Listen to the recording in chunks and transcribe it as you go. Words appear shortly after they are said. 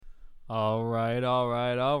All right, all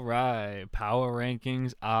right, all right. Power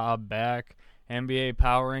rankings are back. NBA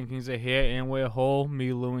power rankings are here, and we're whole.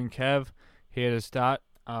 Me, Lou, and Kev here to start.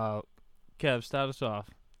 Kev, start us off.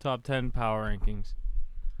 Top 10 power rankings.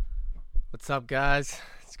 What's up, guys?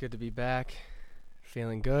 It's good to be back.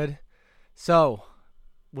 Feeling good. So,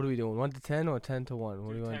 what are we doing? 1 to 10 or 10 to 1?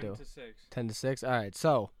 What do you want to do? 10 to 6. 10 to 6? All right.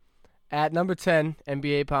 So, at number 10,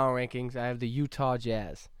 NBA power rankings, I have the Utah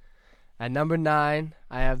Jazz. At number 9,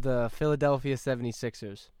 I have the Philadelphia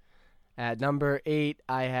 76ers. At number 8,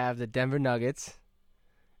 I have the Denver Nuggets.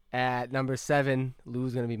 At number 7,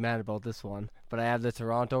 Lou's going to be mad about this one, but I have the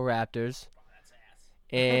Toronto Raptors.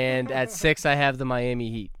 And at 6, I have the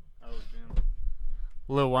Miami Heat.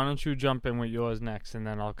 Lou, why don't you jump in with yours next, and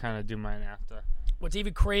then I'll kind of do mine after. What's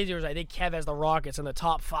even crazier is I think Kev has the Rockets in the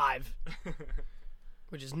top 5,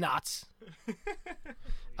 which is nuts.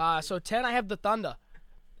 So 10, I have the Thunder.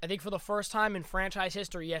 I think for the first time in franchise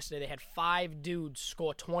history yesterday, they had 5 dudes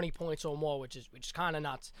score 20 points or more, which is kind of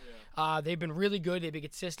nuts. Yeah. They've been really good. They've been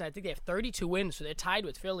consistent. I think they have 32 wins, so they're tied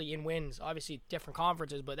with Philly in wins. Obviously, different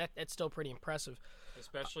conferences, but that's still pretty impressive.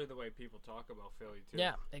 Especially the way people talk about Philly, too.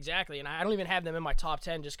 Yeah, exactly. And I don't even have them in my top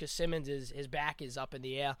 10 just because Simmons, his back is up in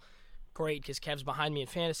the air. Great, because Kev's behind me in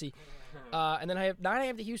fantasy. And then I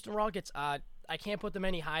have the Houston Rockets. I can't put them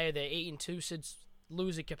any higher. They're 8-2 since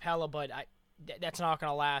losing Capella, but that's not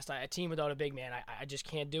going to last. A team without a big man, I just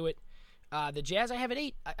can't do it. The Jazz, I have at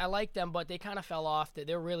 8. I like them, but they kind of fell off.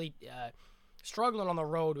 They're really struggling on the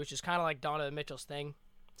road, which is kind of like Donovan Mitchell's thing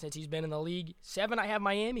since he's been in the league. 7, I have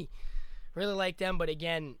Miami. Really like them, but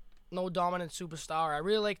again, no dominant superstar. I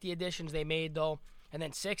really like the additions they made, though. And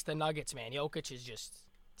then 6, the Nuggets, man. Jokic has just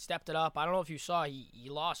stepped it up. I don't know if you saw, he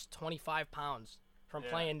lost 25 pounds from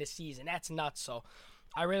playing this season. That's nuts. So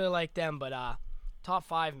I really like them, but top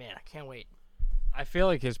 5, man, I can't wait. I feel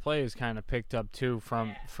like his play is kind of picked up too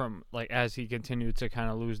from like as he continued to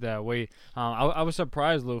kind of lose that weight. I was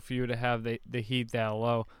surprised, Lou, for you to have the Heat that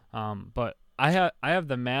low. But I have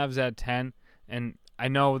the Mavs at 10, and I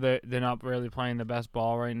know that they're not really playing the best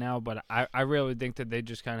ball right now, but I really think that they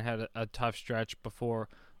just kind of had a tough stretch before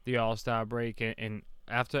the All-Star break, and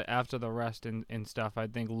after the rest and stuff, I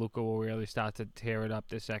think Luka will really start to tear it up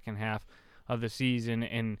the second half of the season,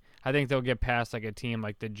 and I think they'll get past like a team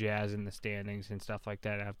like the Jazz in the standings and stuff like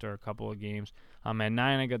that after a couple of games. At 9,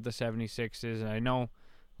 I got the 76ers, and I know,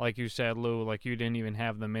 like you said, Lou, like you didn't even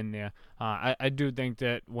have them in there. I do think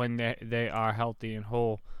that when they are healthy and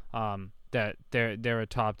whole, that they're a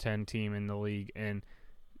top 10 team in the league, and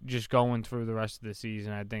just going through the rest of the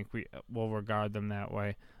season, I think we will regard them that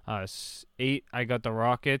way. 8, I got the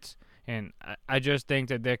Rockets. And I just think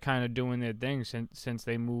that they're kind of doing their thing since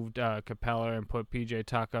they moved Capella and put P.J.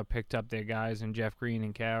 Tucker, picked up their guys, and Jeff Green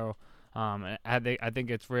and Carroll. I think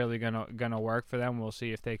it's really gonna work for them. We'll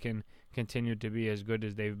see if they can continue to be as good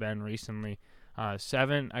as they've been recently.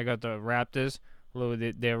 7, I got the Raptors.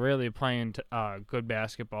 They're really playing good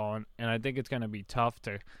basketball, and I think it's gonna be tough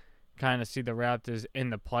to kind of see the Raptors in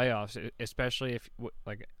the playoffs, especially if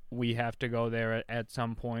we have to go there at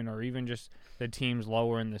some point, or even just the teams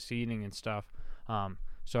lower in the seeding and stuff.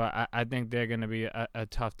 So I think they're going to be a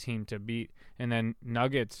tough team to beat. And then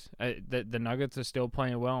Nuggets, the Nuggets are still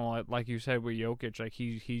playing well. Like you said with Jokic, like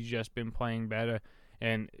he's just been playing better.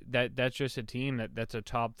 And that's just a team that's a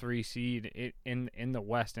top 3 seed in the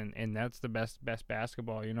West, and that's the best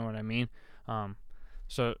basketball. You know what I mean?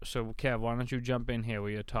 So Kev, why don't you jump in here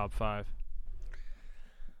with your top 5?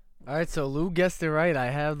 All right, so Lou guessed it right.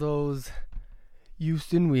 I have those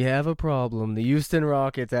Houston, we have a problem. The Houston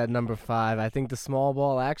Rockets at number 5. I think the small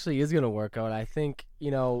ball actually is going to work out. I think,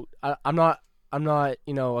 I'm not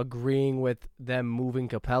agreeing with them moving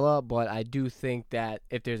Capella, but I do think that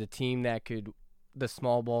if there's a team that the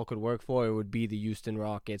small ball could work for, it would be the Houston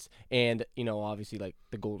Rockets, and obviously like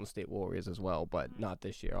the Golden State Warriors as well, but not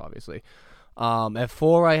this year, obviously. At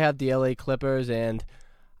 4, I have the LA Clippers, and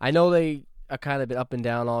I know they are kind of been up and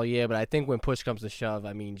down all year, but I think when push comes to shove,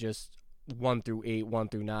 I mean, just 1 through 8, 1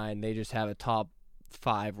 through 9, they just have a top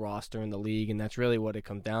 5 roster in the league, and that's really what it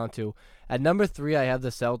comes down to. At number 3, I have the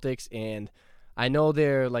Celtics, and I know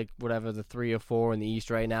they're like the 3 or 4 in the East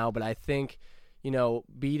right now, but I think,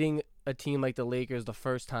 beating a team like the Lakers the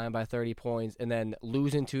first time by 30 points and then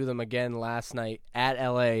losing to them again last night at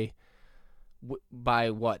LA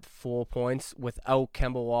by 4 points without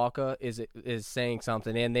Kemba Walker is saying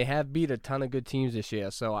something, and they have beat a ton of good teams this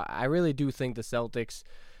year. So I really do think the Celtics,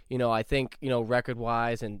 I think record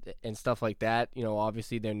wise and stuff like that,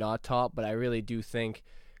 obviously they're not top, but I really do think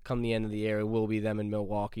come the end of the year it will be them in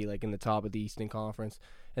Milwaukee, like in the top of the Eastern Conference.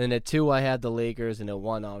 And then at 2 I had the Lakers, and at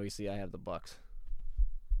 1 obviously I have the Bucks.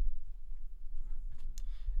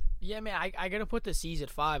 Yeah, man, I got to put the C's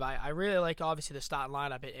at 5. I really like, obviously, the starting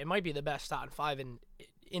lineup. It might be the best starting 5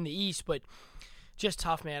 in the East, but just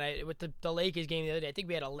tough, man. With the Lakers game the other day, I think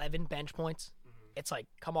we had 11 bench points. It's like,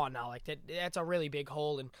 come on now. Like, that's a really big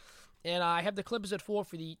hole. And I have the Clippers at 4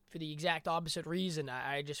 for the exact opposite reason.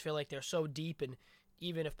 I just feel like they're so deep, and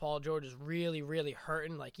even if Paul George is really, really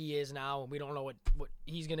hurting like he is now, and we don't know what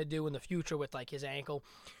he's going to do in the future with, like, his ankle,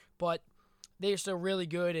 but they're still really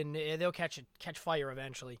good, and they'll catch fire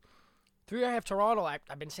eventually. 3, I have Toronto.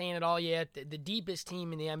 I've been saying it all year. The deepest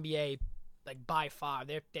team in the NBA, like, by far.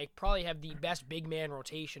 They probably have the best big man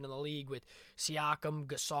rotation in the league with Siakam,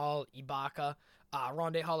 Gasol, Ibaka.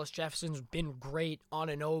 Rondae Hollis-Jefferson's been great.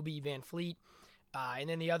 Anunoby, Van Fleet. And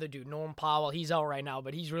then the other dude, Norm Powell. He's out right now,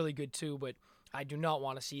 but he's really good too. But I do not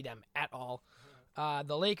want to see them at all.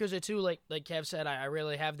 The Lakers are 2, like Kev said. I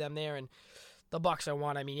really have them there. And the Bucks are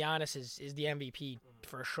 1. I mean, Giannis is the MVP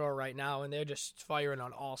for sure right now, and they're just firing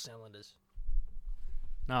on all cylinders.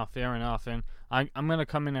 No, fair enough. And I'm going to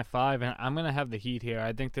come in at 5, and I'm going to have the Heat here.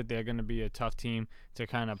 I think that they're going to be a tough team to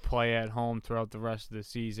kind of play at home throughout the rest of the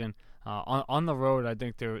season. On the road, I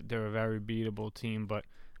think they're a very beatable team, but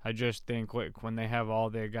I just think when they have all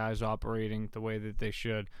their guys operating the way that they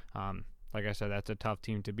should, like I said, that's a tough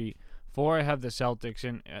team to beat. 4, I have the Celtics,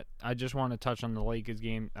 and I just want to touch on the Lakers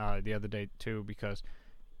game the other day too, because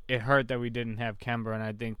it hurt that we didn't have Kemba, and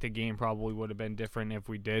I think the game probably would have been different if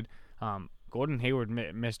we did. Gordon Hayward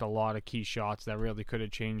missed a lot of key shots that really could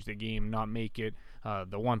have changed the game, not make it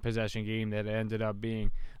the one-possession game that it ended up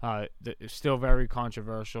being. Still very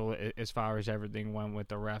controversial as far as everything went with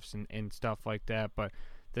the refs and stuff like that. But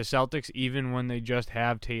the Celtics, even when they just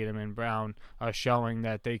have Tatum and Brown, are showing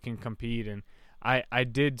that they can compete. And I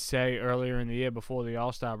did say earlier in the year before the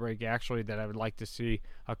All-Star break, actually, that I would like to see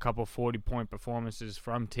a couple 40-point performances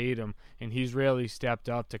from Tatum, and he's really stepped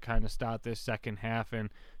up to kind of start this second half and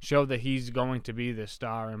show that he's going to be the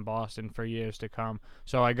star in Boston for years to come.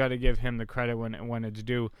 So I got to give him the credit when it's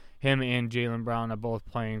due. Him and Jaylen Brown are both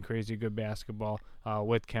playing crazy good basketball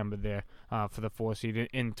with Kemba there for the 4 seed.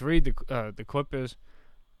 In 3, the Clippers.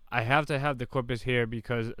 I have to have the Clippers here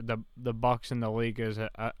because the Bucks and the Lakers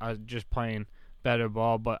are just playing better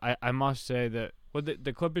ball, but I must say that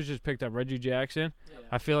the Clippers just picked up Reggie Jackson. Yeah.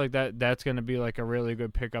 I feel like that's going to be like a really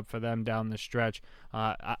good pickup for them down the stretch.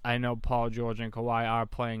 I know Paul George and Kawhi are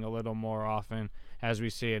playing a little more often as we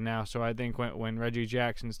see it now, so I think when Reggie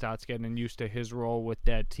Jackson starts getting used to his role with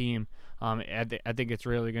that team, I think it's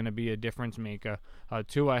really going to be a difference maker.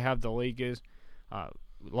 2, I have the Lakers.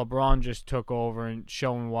 LeBron just took over and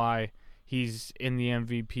showing why he's in the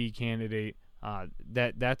MVP candidate.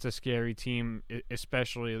 That's a scary team,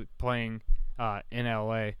 especially playing in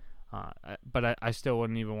LA. But I still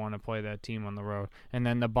wouldn't even want to play that team on the road. And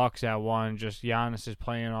then the Bucks at 1, just Giannis is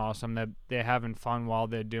playing awesome. They're having fun while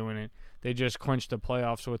they're doing it. They just clinched the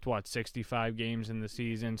playoffs with 65 games in the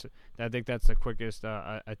season. So I think that's the quickest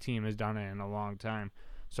a team has done it in a long time.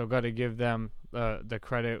 So got to give them the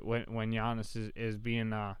credit when Giannis is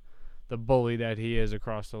being the bully that he is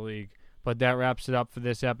across the league. But that wraps it up for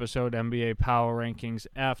this episode, NBA Power Rankings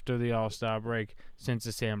after the All-Star break, since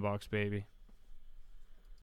the Sandbox, baby.